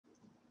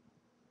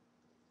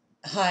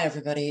Hi,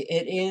 everybody.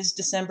 It is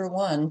December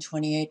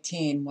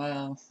 2018.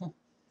 Wow.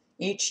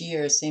 Each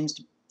year seems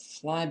to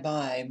fly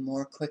by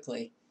more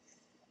quickly.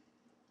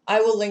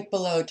 I will link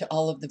below to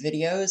all of the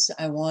videos.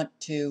 I want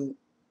to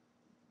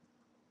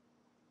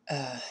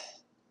uh,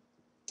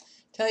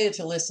 tell you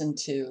to listen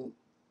to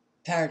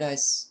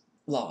Paradise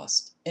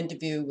Lost,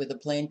 interview with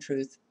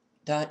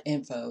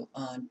aplanetruth.info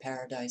on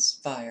Paradise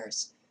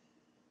Fires.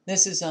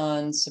 This is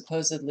on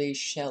supposedly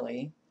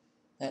Shelley.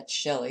 That's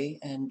Shelley,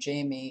 and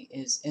Jamie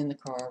is in the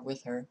car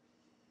with her.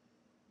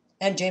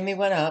 And Jamie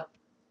went up,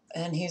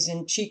 and he's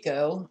in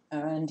Chico,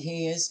 and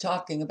he is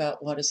talking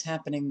about what is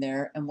happening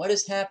there. And what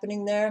is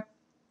happening there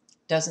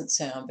doesn't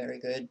sound very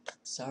good.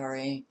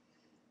 Sorry.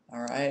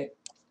 All right.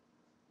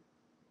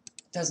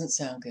 Doesn't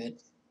sound good.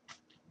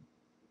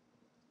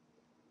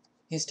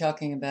 He's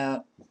talking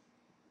about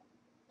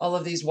all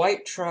of these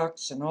white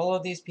trucks and all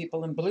of these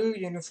people in blue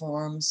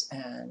uniforms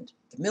and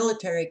the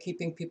military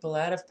keeping people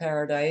out of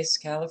Paradise,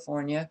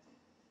 California,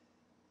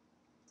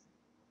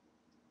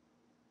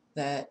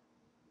 that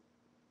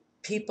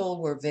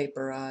people were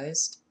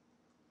vaporized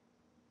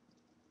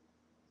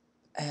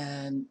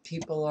and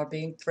people are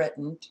being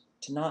threatened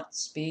to not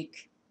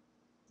speak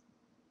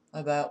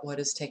about what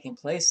is taking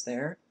place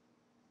there.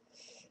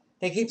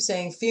 They keep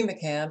saying FEMA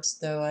camps,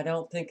 though I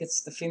don't think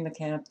it's the FEMA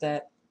camp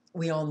that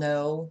we all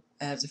know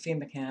as a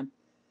FEMA camp.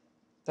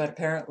 But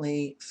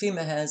apparently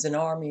FEMA has an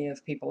army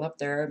of people up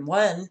there, and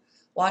one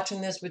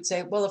watching this would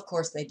say, well, of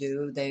course they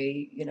do.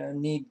 They,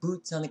 need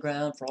boots on the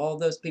ground for all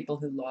those people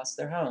who lost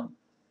their home.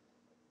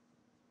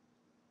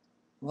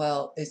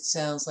 Well, it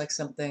sounds like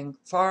something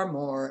far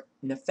more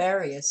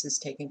nefarious is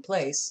taking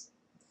place,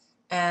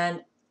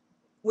 and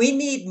we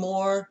need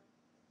more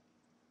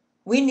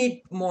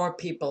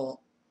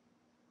people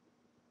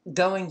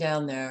going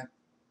down there,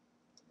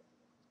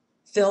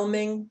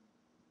 filming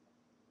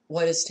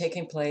what is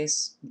taking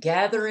place,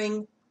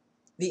 gathering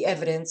the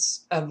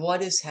evidence of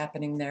what is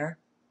happening there.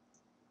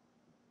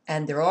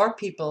 And there are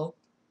people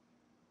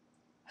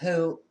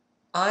who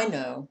I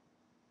know,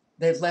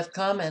 they've left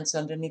comments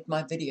underneath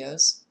my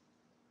videos.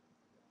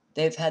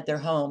 They've had their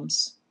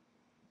homes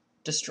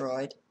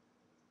destroyed.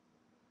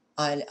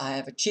 I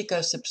have a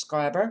Chico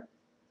subscriber.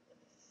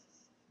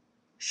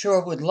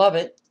 Sure would love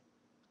it,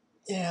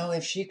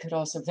 if she could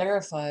also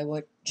verify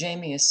what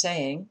Jamie is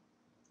saying.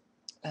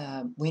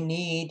 We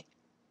need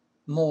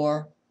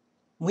more.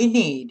 We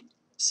need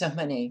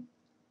somebody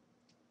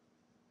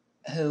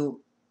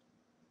who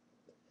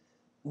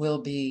will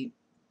be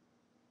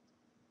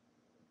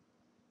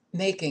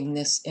making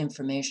this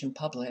information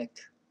public.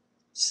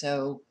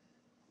 So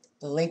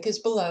the link is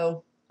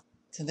below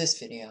to this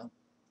video.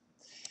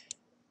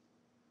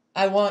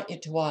 I want you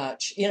to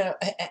watch,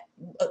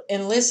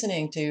 in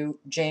listening to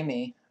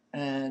Jamie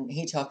and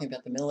he talking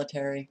about the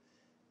military,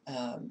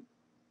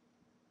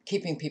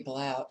 keeping people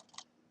out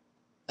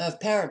of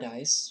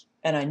Paradise.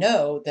 And I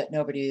know that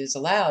nobody is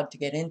allowed to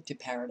get into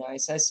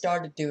Paradise. I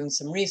started doing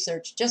some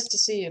research just to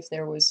see if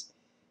there was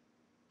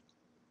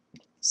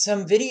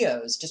some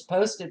videos just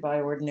posted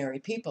by ordinary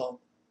people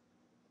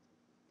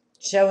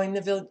showing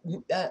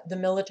the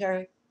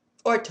military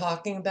or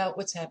talking about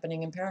what's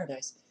happening in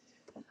Paradise.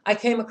 I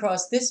came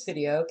across this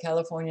video,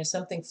 California,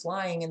 something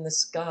flying in the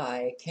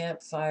sky,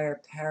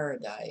 campfire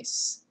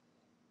paradise.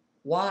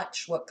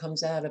 Watch what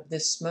comes out of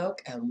this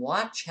smoke and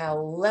watch how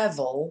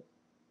level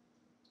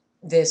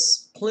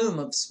this plume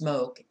of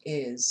smoke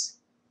is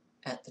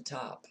at the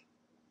top.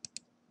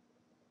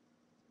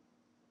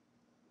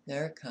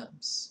 There it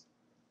comes.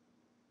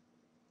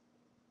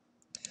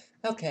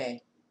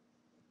 Okay,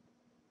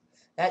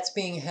 that's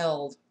being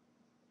held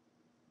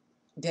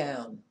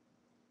down,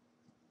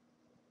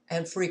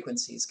 and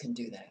frequencies can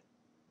do that.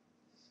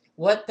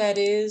 What that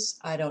is,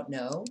 I don't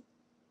know.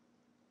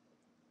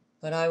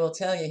 But I will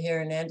tell you,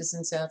 here in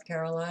Anderson, South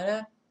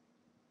Carolina,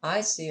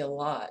 I see a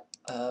lot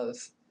of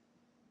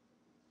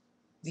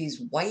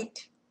these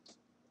white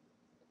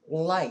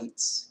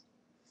lights.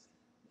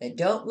 They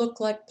don't look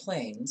like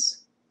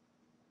planes,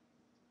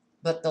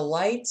 but the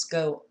lights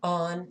go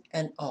on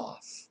and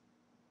off.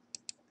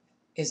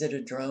 Is it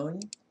a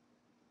drone?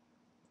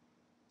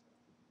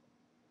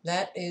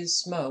 That is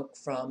smoke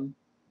from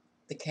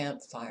the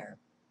campfire.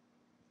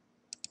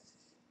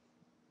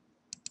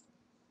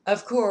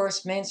 Of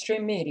course,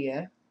 mainstream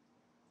media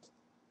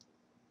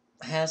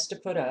has to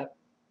put up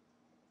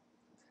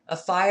a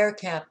fire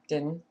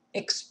captain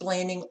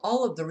explaining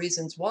all of the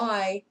reasons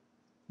why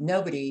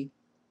nobody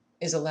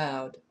is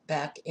allowed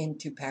back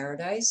into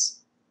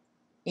Paradise,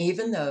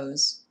 even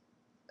those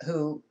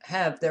who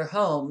have their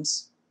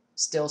homes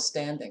still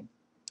standing.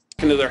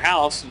 Into their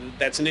house,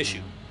 that's an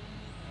issue.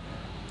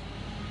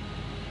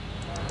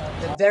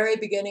 The very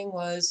beginning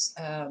was,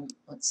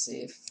 let's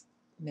see if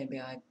maybe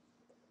I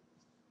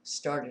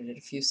started it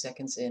a few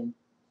seconds in.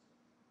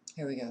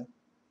 Here we go.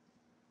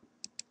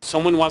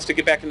 Someone wants to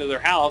get back into their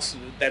house,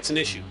 that's an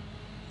issue.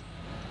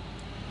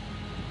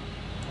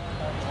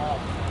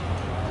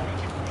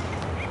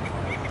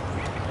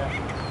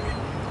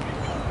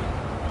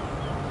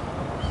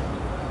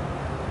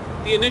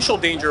 The initial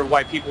danger of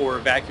why people were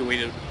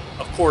evacuated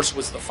of course,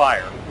 was the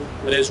fire.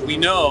 But as we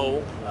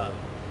know,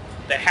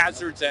 the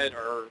hazards that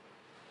are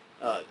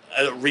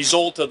a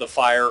result of the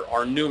fire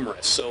are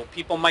numerous. So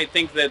people might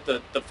think that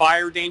the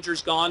fire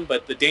danger's gone,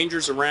 but the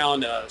dangers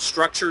around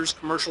structures,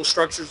 commercial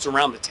structures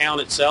around the town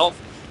itself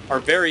are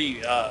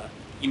very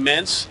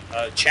immense,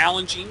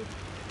 challenging.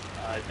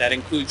 That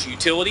includes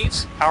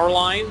utilities, power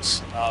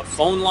lines,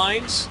 phone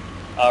lines,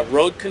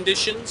 road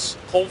conditions,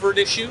 culvert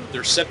issue,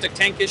 there's septic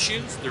tank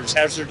issues, there's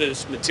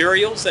hazardous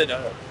materials that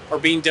are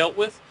being dealt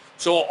with.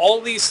 So all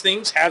these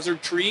things,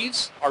 hazard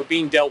trees, are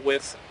being dealt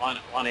with on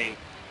a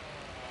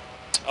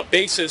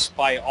basis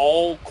by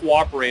all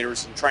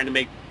cooperators in trying to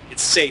make it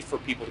safe for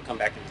people to come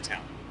back into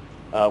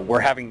town.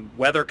 We're having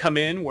weather come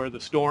in where the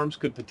storms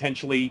could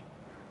potentially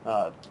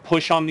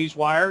push on these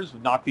wires,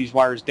 knock these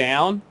wires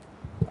down.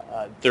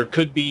 There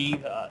could be,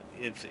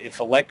 if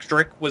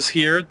electric was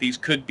here, these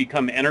could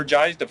become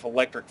energized if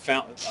electric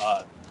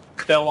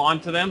fell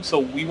onto them. So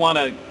we want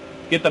to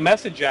get the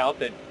message out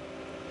that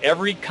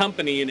every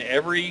company and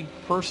every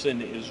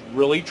person is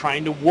really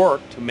trying to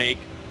work to make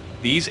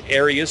these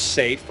areas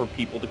safe for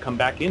people to come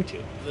back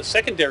into. The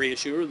secondary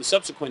issue, or the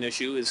subsequent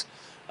issue, is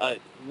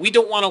we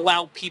don't want to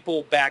allow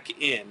people back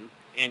in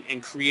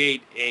and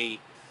create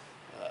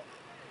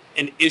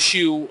an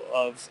issue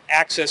of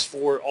access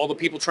for all the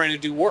people trying to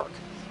do work.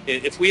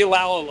 If we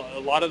allow a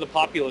lot of the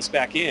populace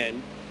back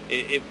in,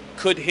 it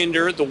could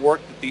hinder the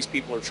work that these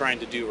people are trying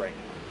to do right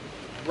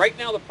now. Right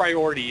now, the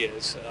priority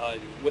is,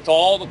 with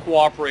all the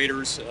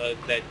cooperators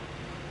that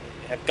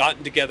have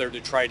gotten together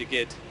to try to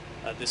get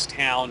this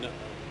town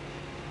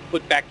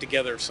put back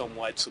together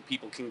somewhat so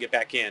people can get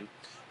back in.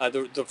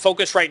 The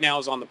focus right now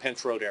is on the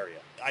Pence Road area.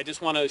 I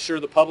just want to assure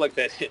the public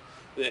that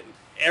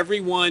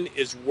everyone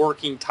is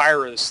working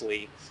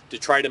tirelessly to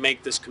try to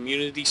make this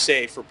community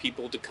safe for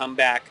people to come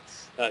back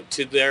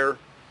to their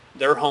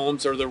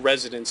homes or their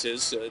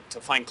residences, to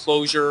find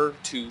closure,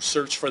 to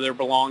search for their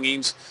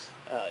belongings.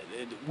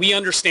 We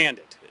understand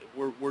it.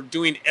 We're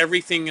doing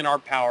everything in our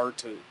power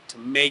to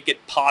make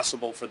it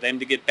possible for them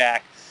to get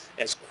back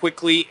as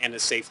quickly and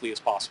as safely as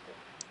possible.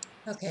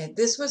 Okay,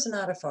 this was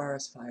not a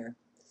forest fire,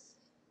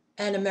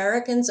 and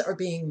Americans are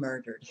being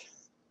murdered.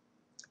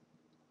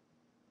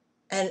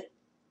 And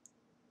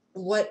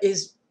what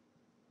is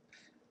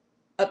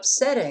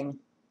upsetting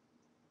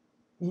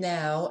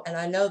now, and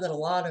I know that a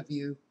lot of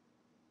you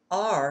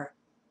are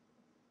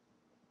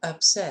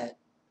upset,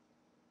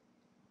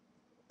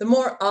 the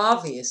more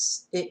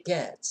obvious it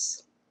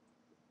gets,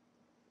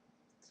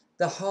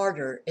 the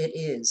harder it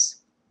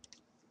is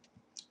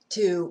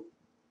to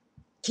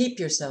keep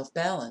yourself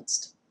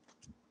balanced,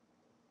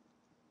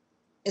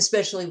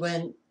 especially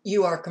when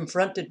you are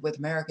confronted with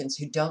Americans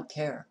who don't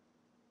care,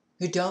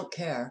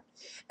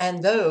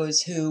 and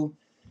those who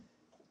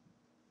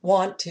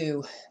want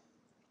to,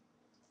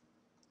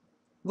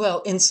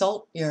 well,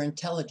 insult your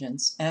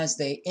intelligence as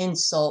they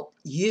insult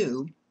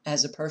you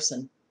as a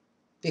person,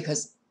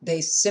 because they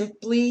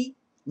simply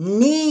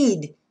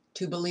need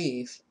to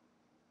believe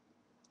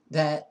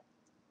that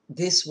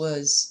this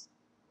was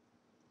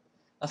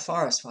a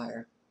forest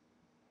fire,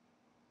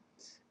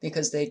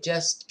 because they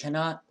just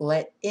cannot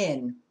let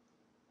in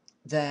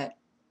that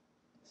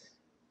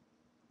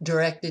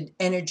directed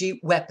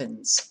energy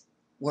weapons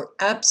were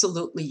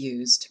absolutely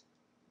used.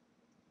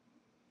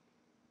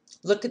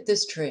 Look at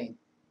this tree.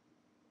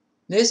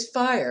 This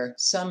fire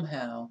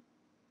somehow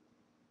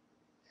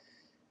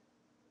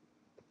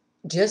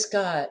just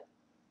got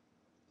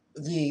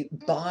the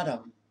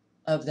bottom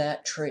of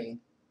that tree,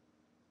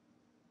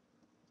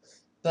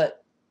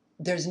 but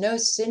there's no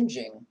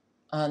singeing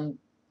on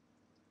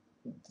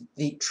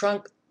the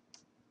trunk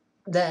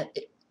that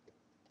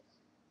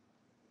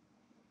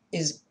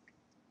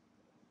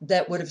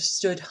would have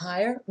stood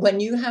higher. When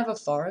you have a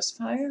forest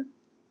fire,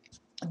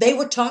 they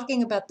were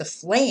talking about the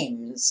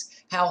flames,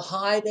 how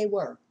high they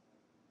were.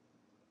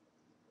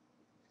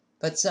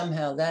 But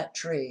somehow that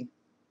tree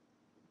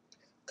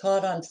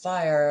caught on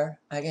fire,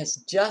 I guess,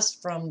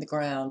 just from the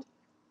ground,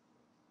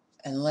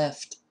 and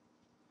left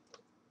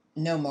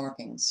no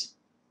markings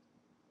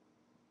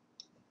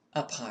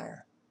up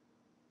higher.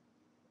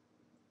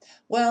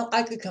 Well,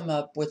 I could come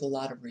up with a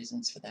lot of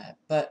reasons for that,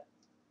 but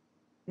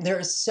there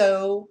is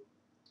so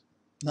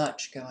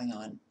much going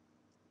on.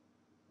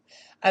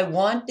 I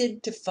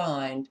wanted to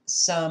find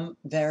some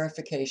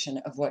verification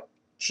of what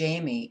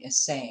Jamie is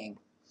saying.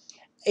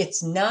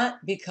 It's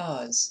not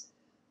because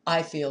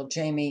I feel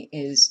Jamie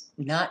is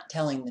not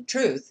telling the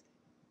truth.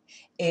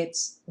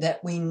 It's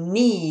that we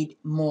need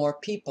more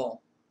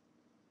people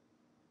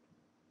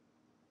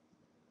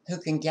who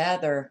can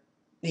gather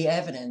the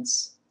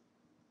evidence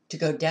to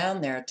go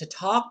down there to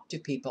talk to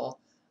people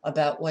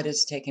about what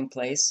is taking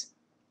place.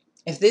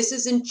 If this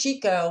is in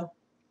Chico,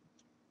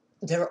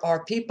 there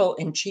are people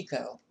in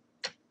Chico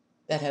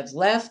that have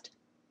left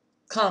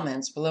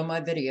comments below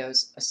my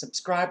videos. A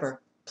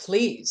subscriber,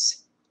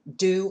 please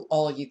do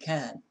all you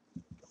can.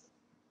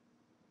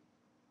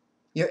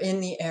 You're in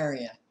the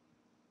area.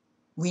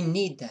 We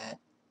need that.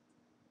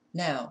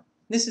 Now,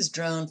 this is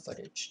drone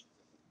footage.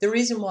 The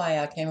reason why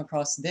I came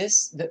across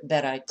this,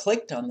 that I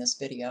clicked on this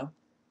video,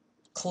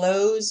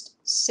 closed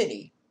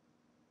city.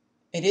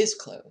 It is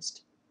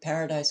closed,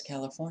 Paradise,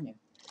 California.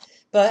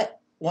 But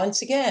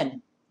once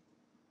again,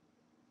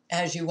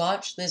 as you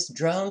watch this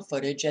drone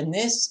footage, and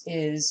this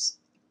is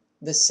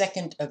the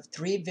second of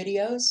 3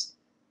 videos,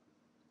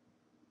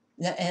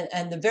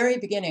 and the very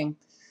beginning,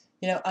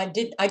 I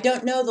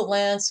don't know the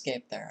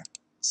landscape there.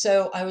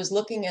 So I was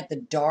looking at the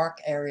dark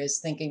areas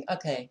thinking,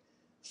 okay,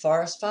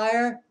 forest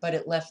fire, but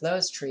it left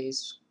those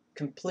trees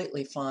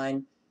completely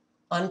fine,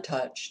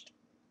 untouched,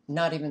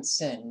 not even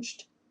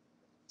singed.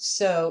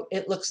 So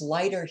it looks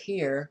lighter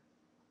here.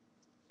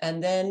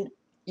 And then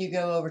you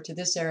go over to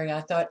this area.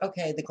 I thought,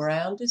 okay, the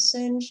ground is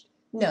singed.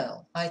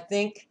 No, I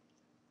think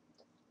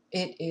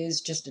it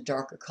is just a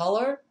darker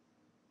color.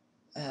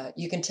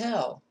 You can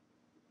tell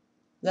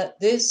that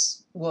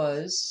this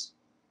was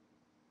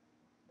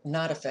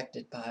not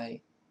affected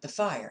by the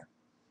fire.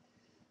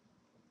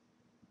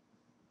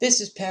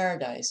 This is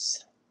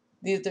Paradise.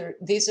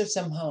 These are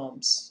some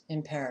homes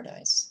in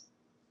Paradise.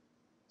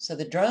 So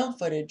the drone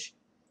footage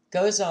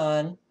goes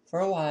on for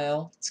a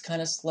while. It's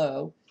kind of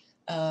slow.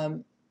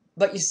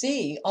 But you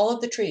see all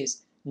of the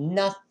trees,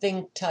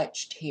 nothing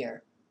touched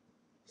here.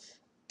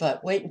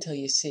 But wait until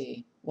you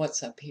see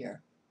what's up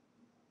here.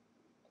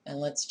 And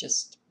let's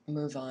just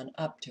move on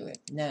up to it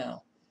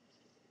now.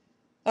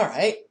 All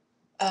right.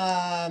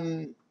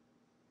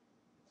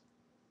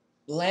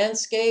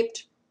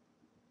 Landscaped,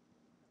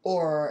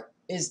 or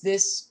is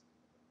this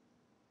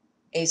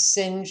a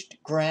singed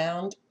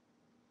ground?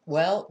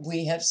 Well,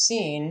 we have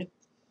seen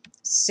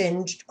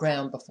singed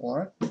ground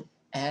before,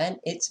 and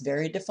it's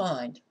very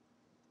defined.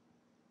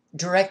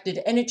 Directed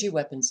energy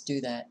weapons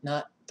do that,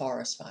 not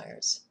forest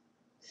fires.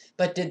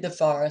 But did the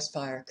forest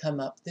fire come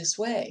up this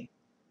way?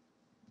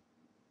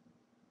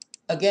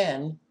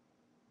 Again,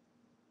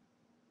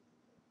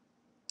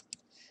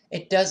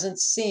 it doesn't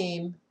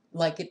seem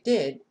like it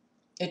did.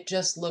 It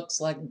just looks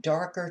like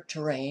darker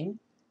terrain,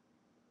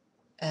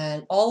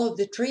 and all of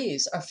the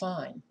trees are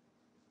fine,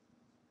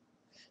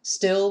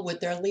 still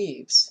with their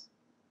leaves.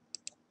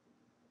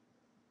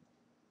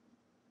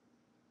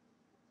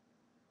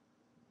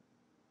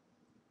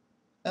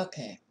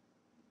 Okay.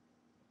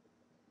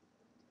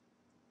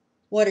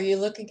 What are you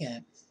looking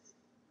at?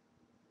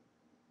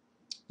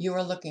 You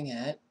are looking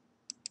at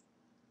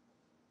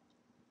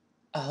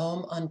a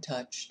home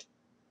untouched,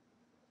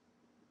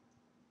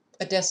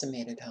 a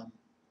decimated home,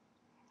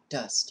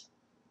 dust,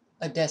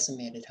 a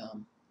decimated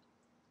home,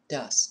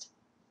 dust,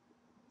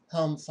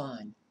 home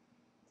fine,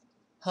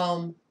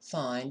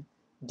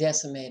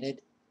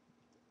 decimated,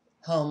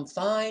 home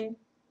fine,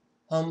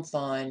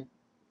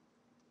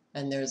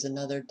 and there's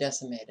another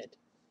decimated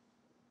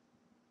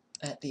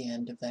at the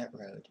end of that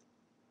road.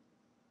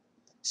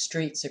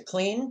 Streets are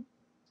clean,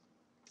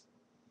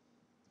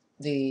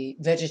 the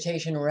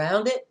vegetation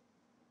around it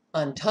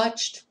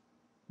untouched,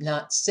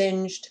 not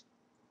singed.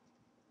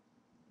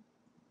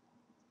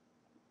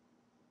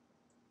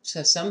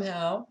 So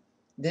somehow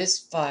this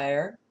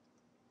fire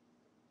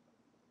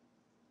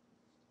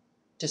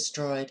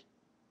destroyed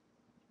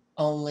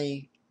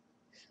only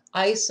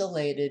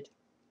isolated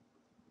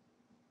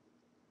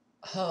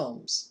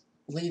homes,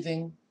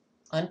 leaving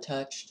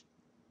untouched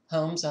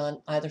homes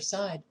on either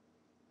side.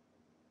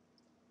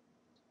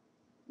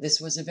 This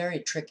was a very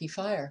tricky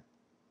fire.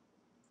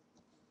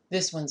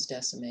 This one's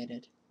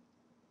decimated.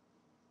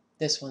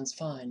 This one's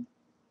fine.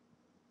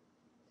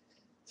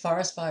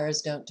 Forest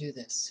fires don't do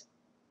this.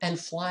 And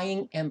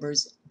flying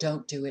embers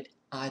don't do it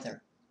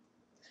either.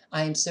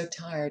 I am so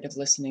tired of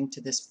listening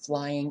to this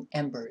flying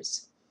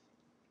embers.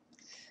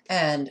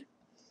 And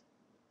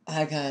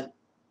I got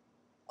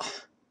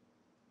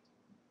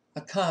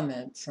a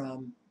comment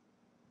from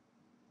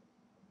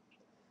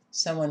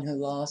someone who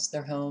lost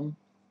their home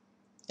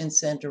in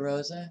Santa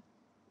Rosa,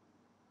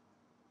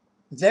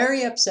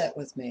 very upset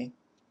with me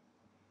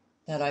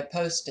that I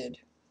posted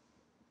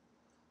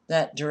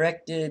that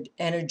directed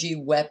energy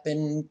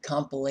weapon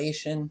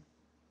compilation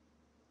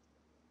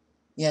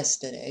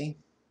yesterday.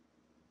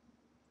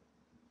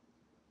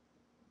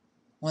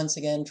 Once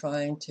again,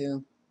 trying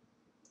to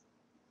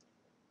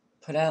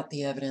put out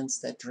the evidence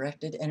that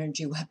directed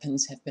energy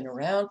weapons have been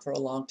around for a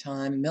long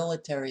time.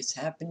 Militaries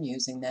have been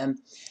using them.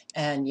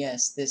 And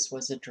yes, this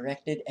was a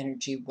directed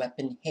energy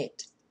weapon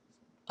hit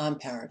on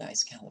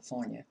Paradise,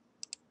 California.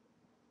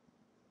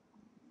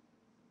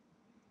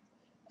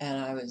 And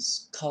I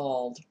was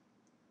called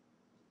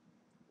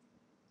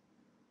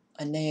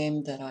a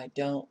name that I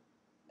don't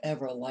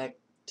ever like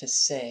to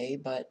say,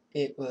 but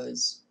it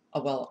was,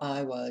 well,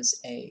 I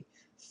was a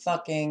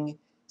fucking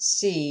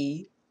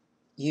C-U-N-T.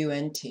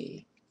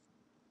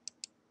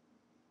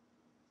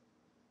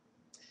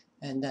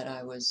 And that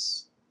I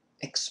was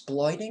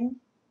exploiting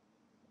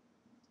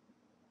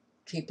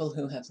people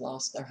who have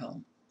lost their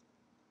home.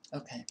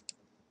 Okay.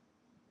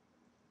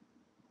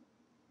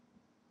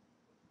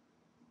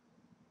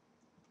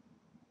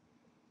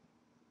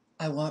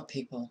 I want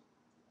people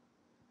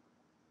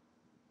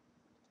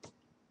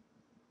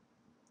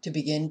to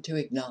begin to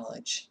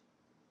acknowledge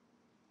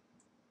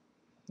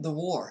the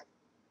war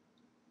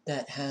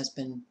that has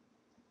been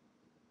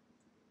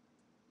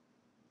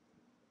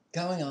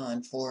going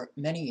on for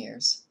many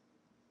years.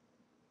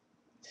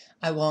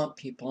 I want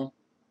people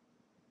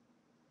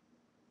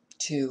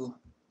to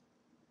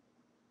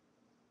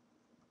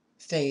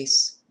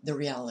face the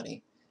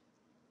reality.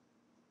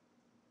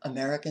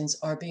 Americans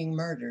are being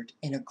murdered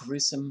in a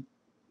gruesome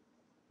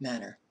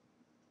manner.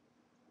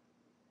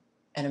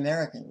 And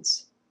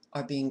Americans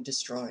are being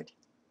destroyed,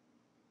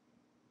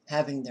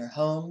 having their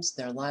homes,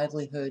 their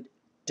livelihood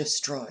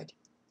destroyed.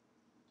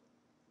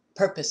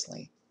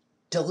 Purposely,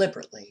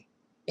 deliberately.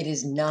 It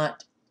is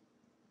not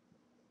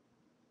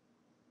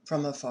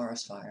from a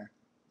forest fire.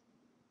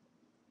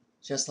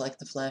 Just like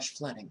the flash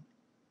flooding,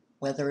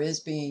 weather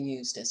is being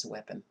used as a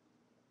weapon.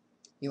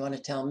 You want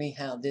to tell me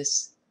how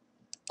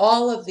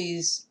all of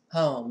these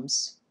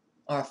homes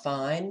are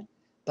fine,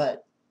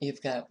 but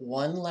you've got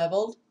one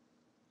leveled,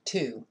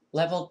 two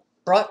leveled,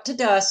 brought to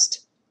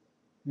dust.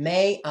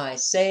 May I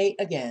say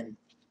again,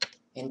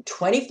 in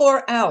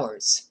 24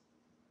 hours,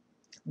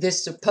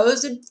 this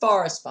supposed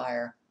forest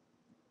fire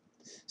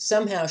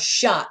somehow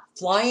shot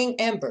flying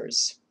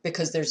embers,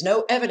 because there's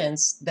no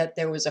evidence that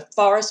there was a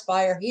forest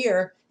fire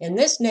here in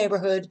this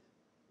neighborhood,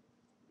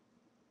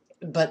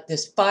 but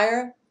this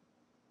fire,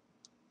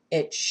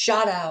 it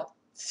shot out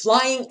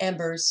flying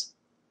embers.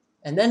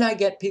 And then I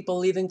get people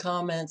leaving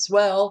comments,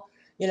 well,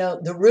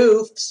 the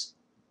roofs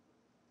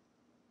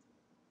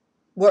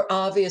were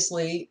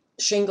obviously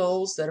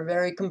shingles that are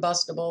very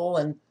combustible,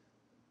 and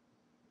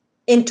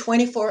in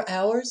 24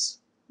 hours,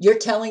 you're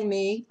telling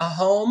me a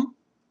home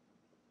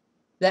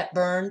that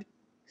burned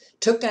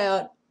took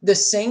out the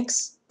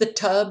sinks, the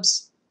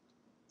tubs,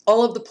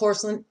 all of the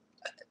porcelain.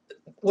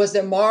 Was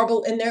there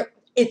marble in there?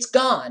 It's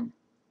gone.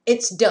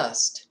 It's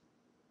dust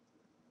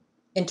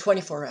in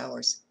 24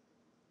 hours.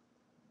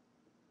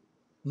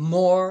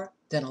 More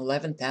than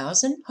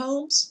 11,000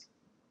 homes?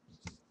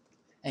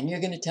 And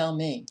you're going to tell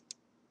me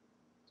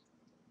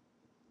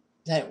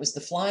that it was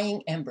the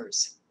flying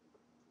embers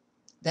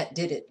that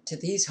did it to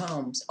these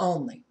homes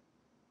only.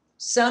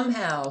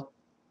 Somehow,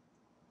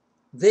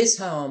 this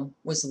home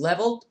was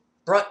leveled,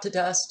 brought to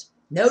dust,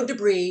 no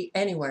debris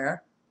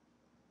anywhere.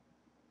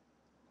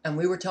 And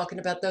we were talking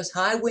about those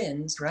high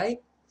winds,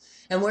 right?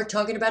 And we're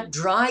talking about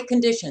dry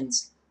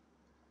conditions.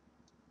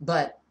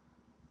 But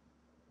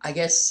I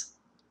guess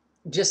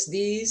just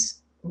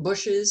these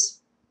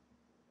bushes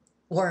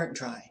weren't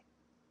dry.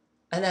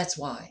 And that's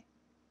why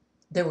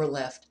they were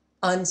left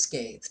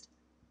unscathed.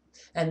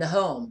 And the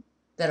home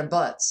that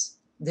abuts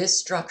this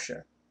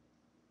structure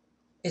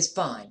is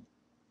fine.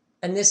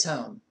 And this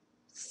home,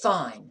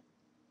 fine.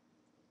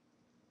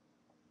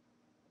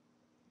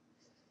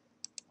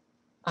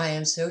 I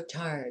am so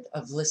tired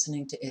of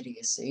listening to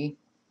idiocy.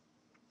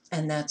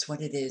 And that's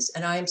what it is.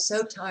 And I am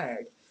so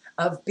tired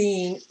of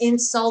being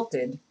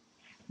insulted,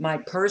 my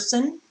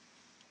person,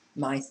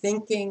 my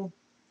thinking,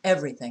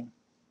 everything,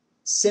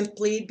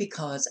 simply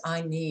because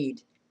I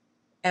need,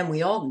 and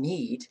we all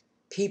need,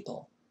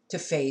 people to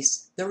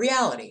face the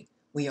reality.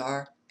 We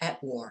are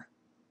at war.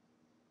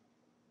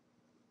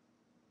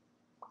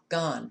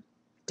 Gone.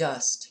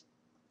 Dust.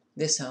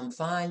 This home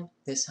fine.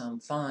 This home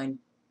fine.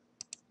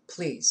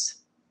 Please.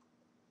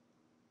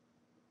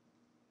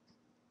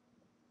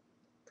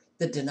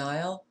 The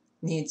denial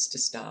needs to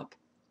stop.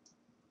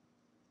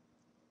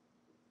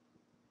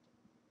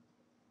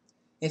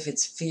 If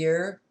it's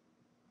fear,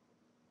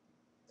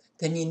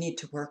 then you need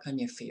to work on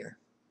your fear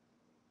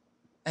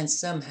and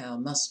somehow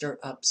muster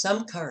up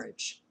some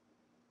courage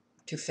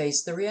to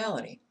face the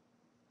reality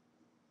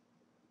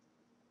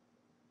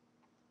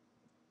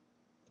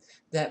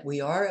that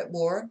we are at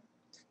war.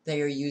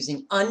 They are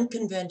using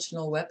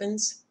unconventional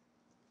weapons,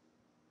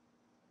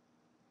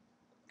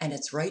 and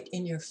it's right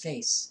in your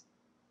face.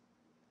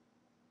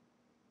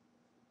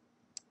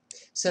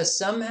 So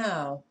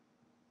somehow,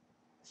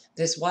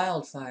 this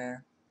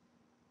wildfire,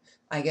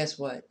 I guess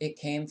what? It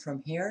came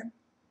from here,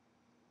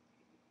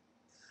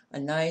 a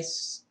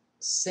nice,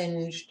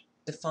 singed,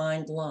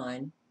 defined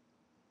line,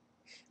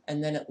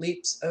 and then it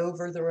leaps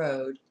over the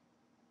road,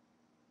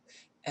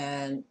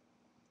 and,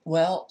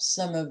 well,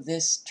 some of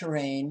this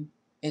terrain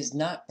is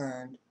not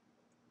burned,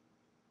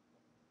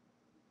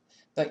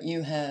 but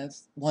you have,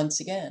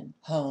 once again,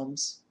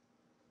 homes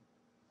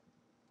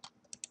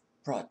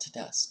brought to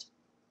dust.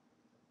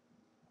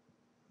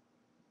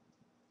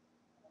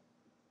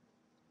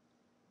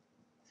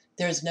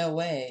 There's no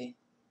way.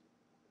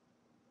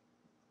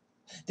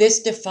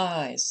 This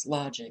defies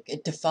logic.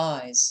 It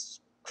defies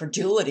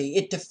credulity.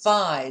 It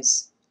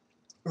defies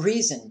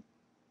reason.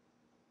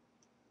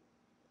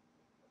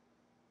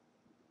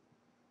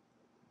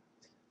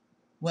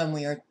 When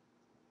we are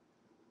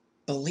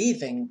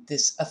believing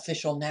this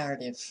official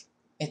narrative,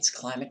 it's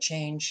climate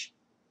change.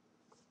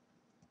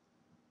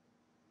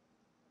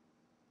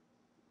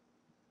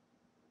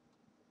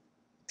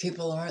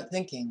 People aren't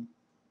thinking.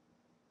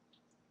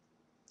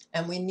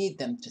 And we need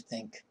them to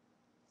think.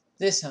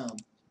 This home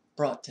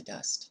brought to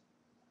dust.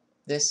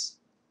 This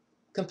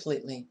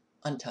completely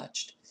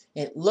untouched.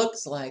 It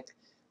looks like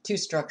two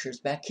structures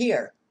back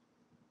here.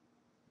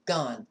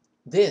 Gone.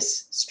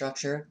 This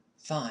structure,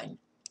 fine.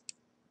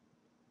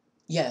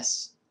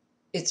 Yes,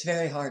 it's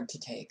very hard to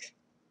take.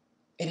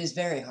 It is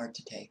very hard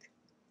to take.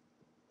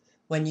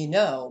 When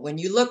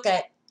you look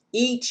at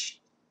each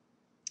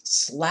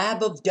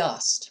slab of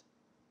dust,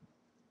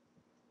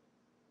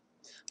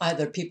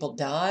 either people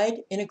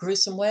died in a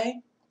gruesome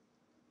way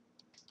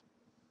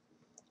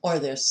or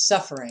they're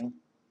suffering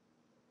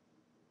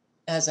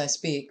as I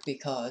speak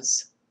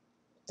because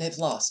they've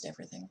lost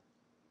everything.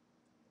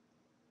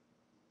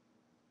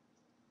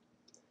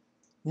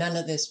 None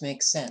of this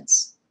makes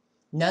sense.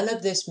 None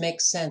of this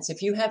makes sense.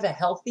 If you have a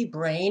healthy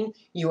brain,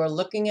 you are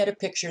looking at a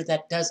picture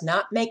that does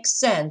not make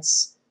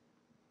sense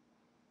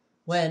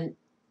when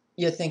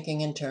you're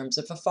thinking in terms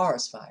of a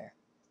forest fire.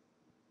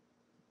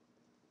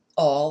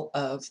 All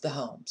of the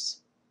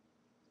homes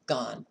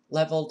gone,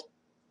 leveled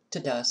to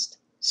dust,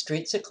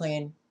 streets are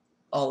clean,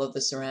 all of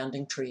the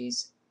surrounding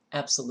trees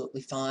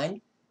absolutely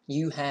fine.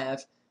 You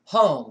have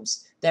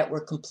homes that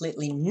were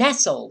completely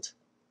nestled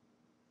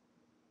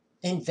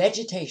in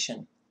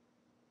vegetation,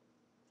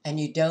 and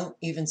you don't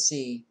even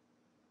see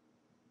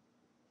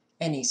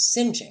any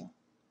singeing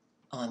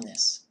on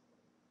this.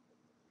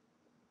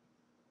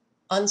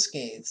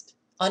 Unscathed,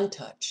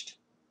 untouched.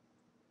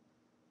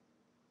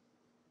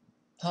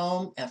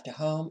 Home after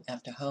home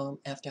after home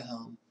after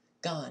home,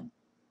 gone.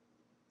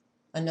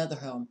 Another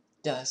home,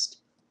 dust,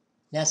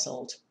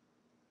 nestled.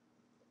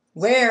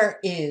 Where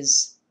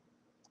is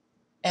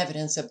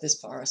evidence of this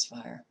forest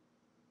fire?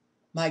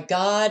 My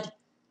God,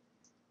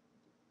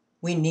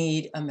 we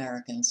need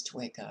Americans to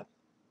wake up.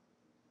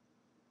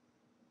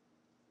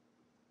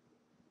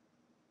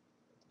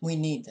 We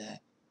need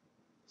that.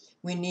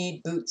 We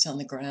need boots on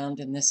the ground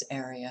in this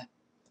area.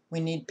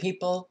 We need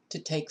people to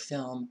take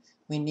film.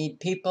 We need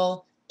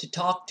people to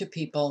talk to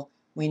people.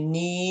 We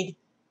need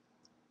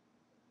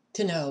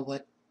to know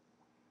what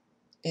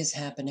is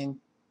happening.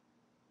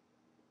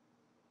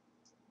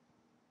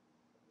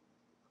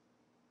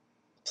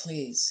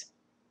 Please.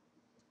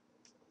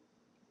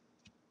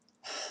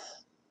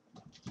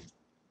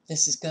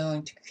 This is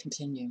going to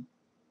continue.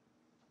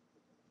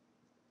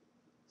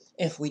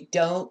 If we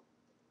don't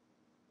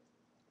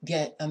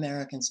get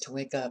Americans to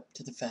wake up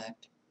to the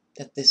fact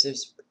that this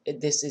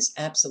is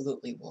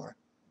absolutely war,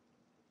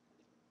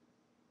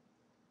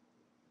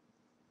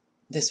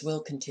 this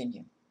will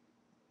continue.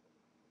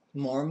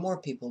 More and more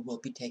people will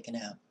be taken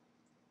out.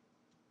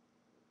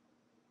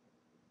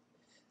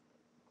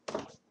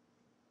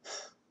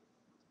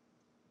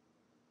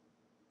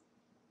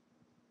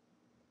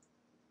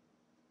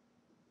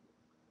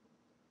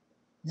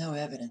 No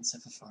evidence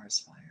of a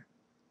forest fire.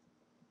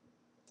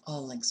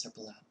 All links are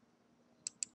below.